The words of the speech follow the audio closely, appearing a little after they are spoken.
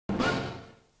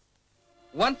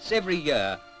Once every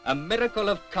year, a miracle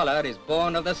of colour is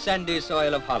born of the sandy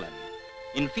soil of Holland.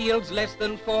 In fields less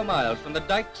than 4 miles from the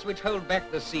dikes which hold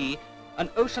back the sea, an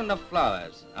ocean of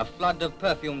flowers, a flood of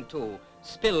perfume too,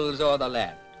 spills o'er the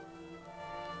land.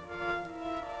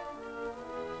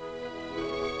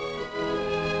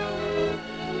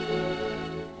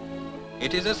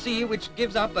 It is a sea which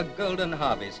gives up a golden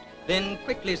harvest, then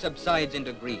quickly subsides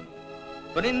into green.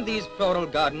 For in these floral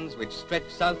gardens which stretch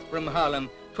south from Haarlem,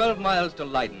 12 miles to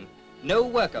Leiden, no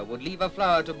worker would leave a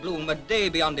flower to bloom a day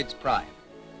beyond its prime.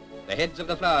 The heads of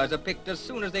the flowers are picked as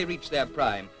soon as they reach their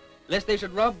prime, lest they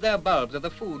should rob their bulbs of the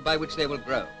food by which they will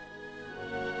grow.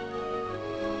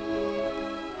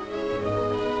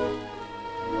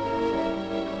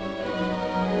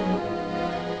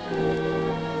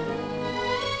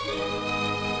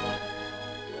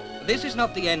 This is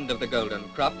not the end of the golden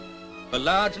crop, for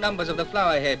large numbers of the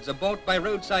flower heads are bought by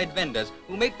roadside vendors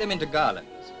who make them into garlands.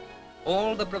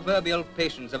 All the proverbial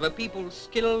patience of a people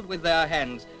skilled with their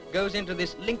hands goes into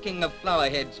this linking of flower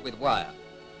heads with wire.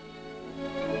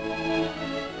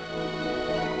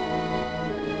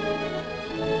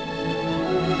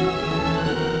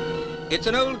 It's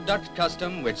an old Dutch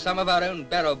custom which some of our own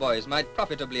barrow boys might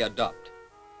profitably adopt.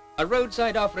 A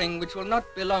roadside offering which will not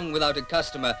be long without a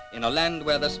customer in a land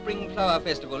where the Spring Flower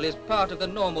Festival is part of the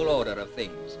normal order of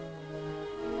things.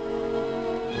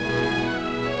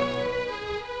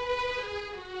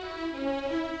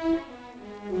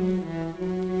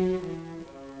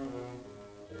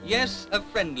 Yes, a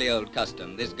friendly old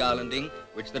custom, this garlanding,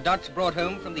 which the Dutch brought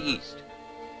home from the East.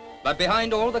 But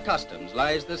behind all the customs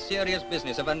lies the serious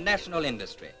business of a national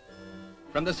industry.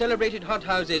 From the celebrated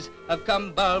hothouses have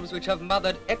come bulbs which have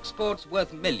mothered exports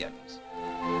worth millions.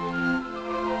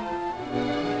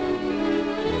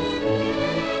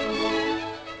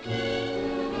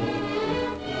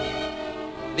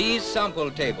 These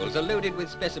sample tables are loaded with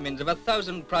specimens of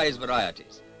 1,000 prize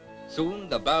varieties. Soon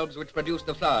the bulbs which produce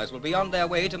the flowers will be on their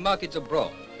way to markets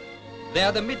abroad. They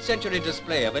are the mid-century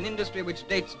display of an industry which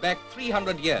dates back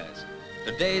 300 years,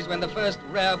 to days when the first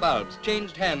rare bulbs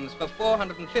changed hands for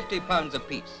 £450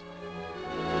 apiece.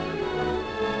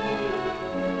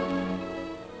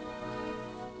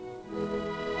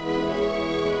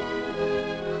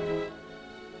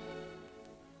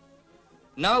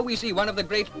 Now we see one of the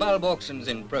great bulb auctions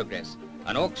in progress,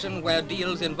 an auction where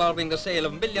deals involving the sale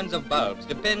of millions of bulbs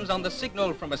depends on the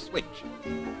signal from a switch.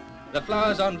 The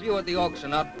flowers on view at the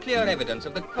auction are clear evidence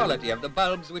of the quality of the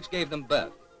bulbs which gave them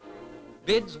birth.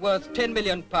 Bids worth £10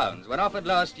 million were offered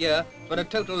last year for a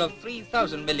total of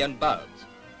 3,000 million bulbs.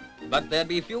 But there'd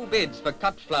be few bids for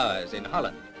cut flowers in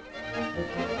Holland.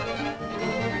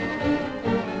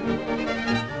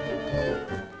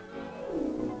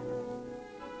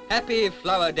 Happy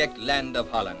flower-decked land of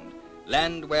Holland,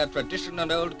 land where tradition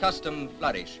and old custom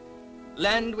flourish,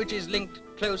 land which is linked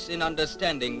close in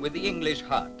understanding with the English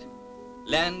heart,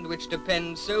 land which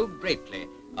depends so greatly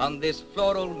on this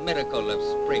floral miracle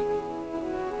of spring.